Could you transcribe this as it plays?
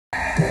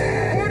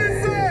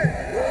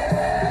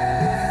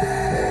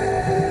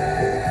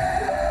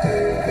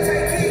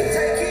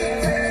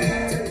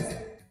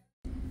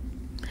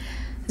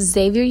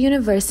Xavier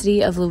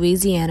University of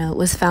Louisiana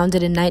was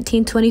founded in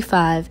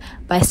 1925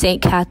 by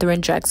St.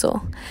 Catherine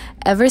Drexel.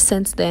 Ever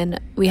since then,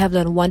 we have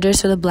done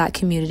wonders for the Black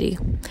community.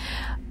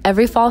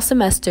 Every fall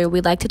semester,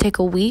 we'd like to take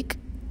a week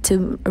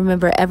to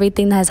remember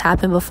everything that has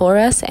happened before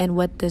us and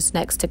what is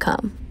next to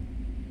come.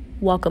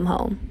 Welcome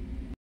home.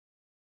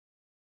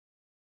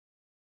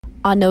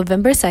 On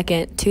November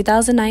 2nd,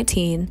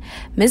 2019,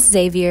 Miss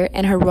Xavier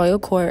and her royal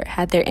court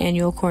had their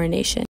annual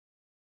coronation.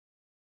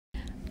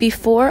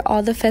 Before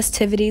all the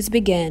festivities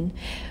began,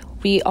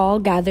 we all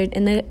gathered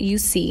in the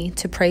UC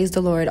to praise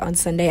the Lord on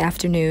Sunday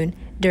afternoon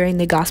during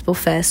the Gospel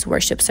Fest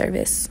worship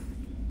service.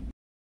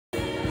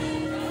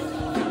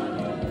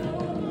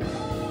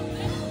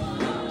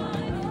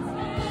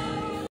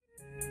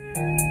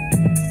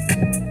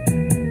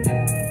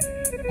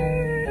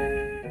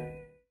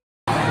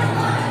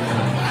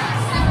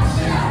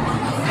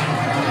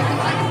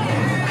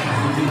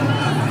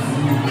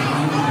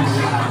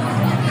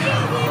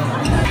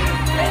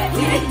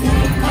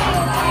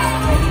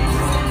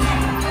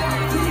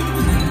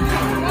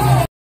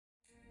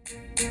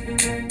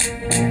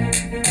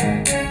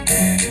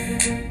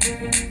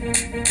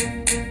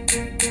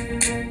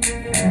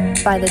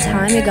 By the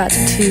time it got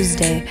to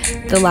Tuesday,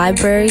 the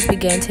libraries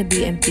began to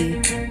be empty.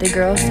 The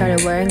girls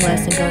started wearing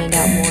less and going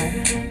out more,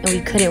 and we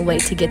couldn't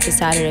wait to get to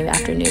Saturday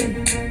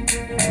afternoon.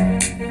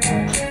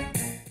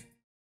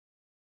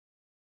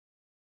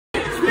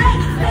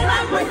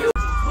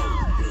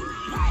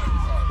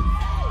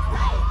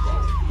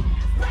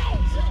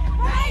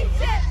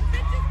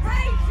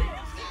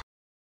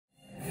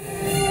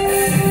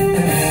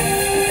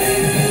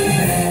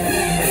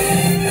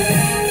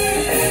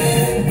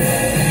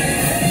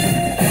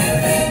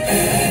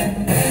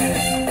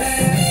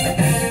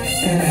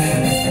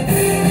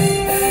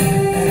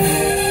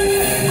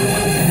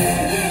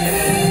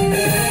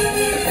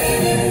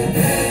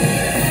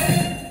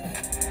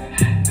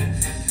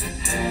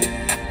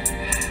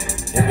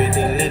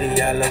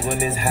 I love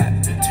when it's hot.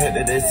 Turn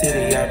to the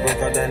city, I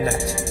broke all the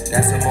notch.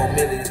 Got some more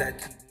millions I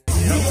keep.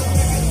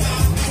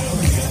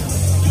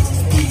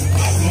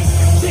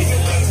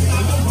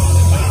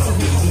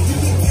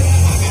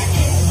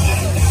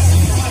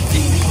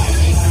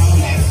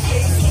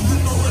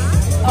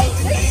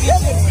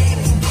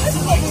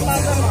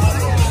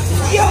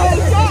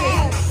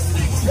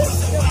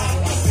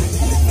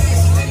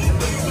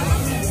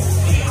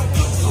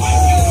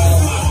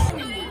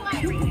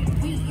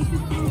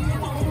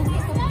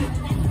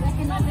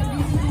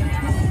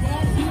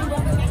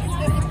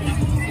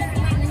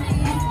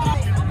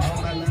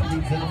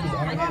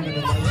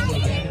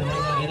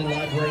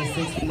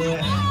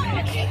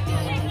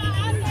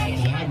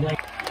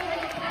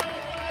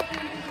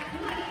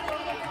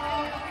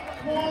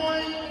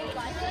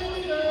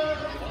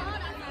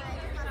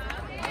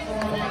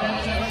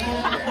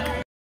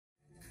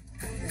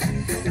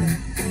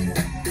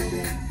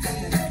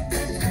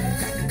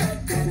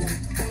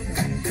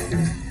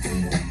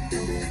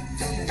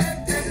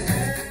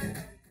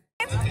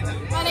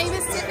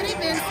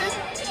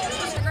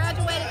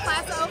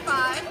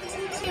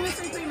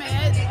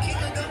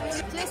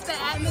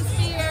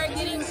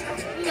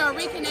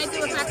 Reconnected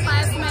with my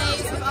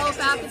classmates, with old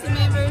faculty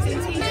members,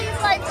 and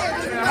teachers like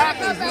this.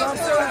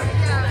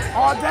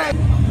 All day.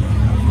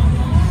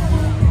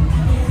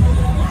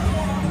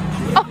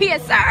 Oh,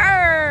 yes,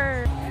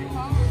 sir.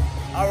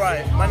 All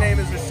right, my name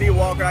is Rasheed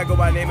Walker. I go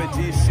by the name of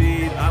G.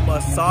 Sheed. I'm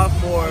a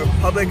sophomore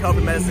public health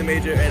and medicine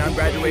major, and I'm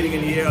graduating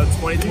in the year of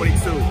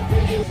 2022.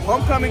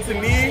 Homecoming to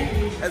me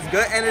has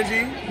good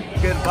energy,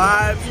 good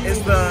vibes. It's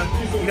the,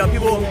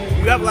 people,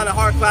 you have a lot of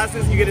hard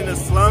classes, you get in the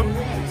slump.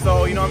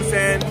 So, you know what I'm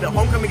saying? The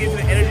homecoming gives you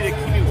the energy to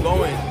keep you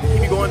going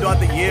throughout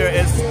the year.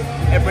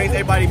 It brings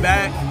everybody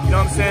back. You know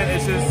what I'm saying?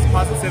 It's just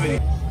positivity.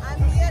 I'm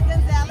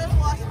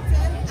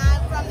Washington.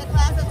 I'm from the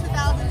class of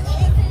 2008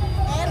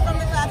 and from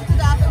the class of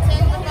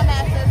 2010 with my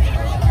master's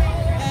degree.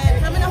 And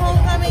coming to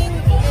homecoming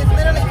is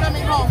literally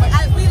coming home.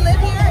 We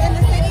live here in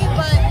the city,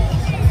 but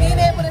being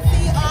able to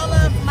see all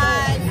of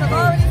my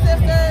sorority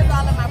sisters,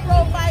 all of my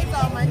pro fights,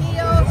 all my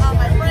neos, all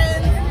my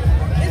friends,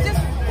 it's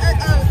just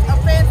a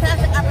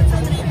fantastic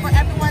opportunity for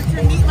everyone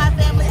to meet my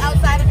family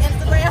outside of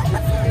Instagram.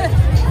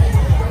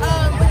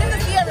 But just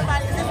to see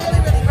everybody is just really,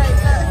 really great.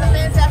 So it's a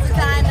fantastic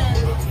time, and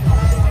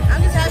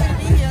I'm just happy to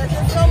be here.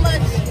 There's so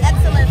much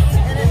excellence,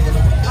 and it's just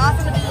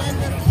awesome to be in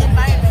this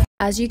environment.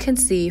 As you can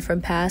see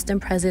from past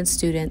and present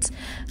students,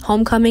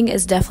 homecoming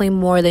is definitely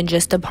more than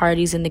just the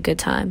parties and the good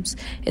times.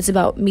 It's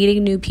about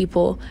meeting new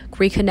people,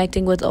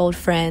 reconnecting with old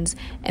friends,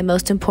 and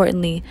most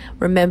importantly,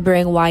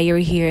 remembering why you're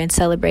here and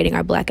celebrating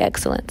our Black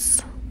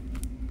excellence.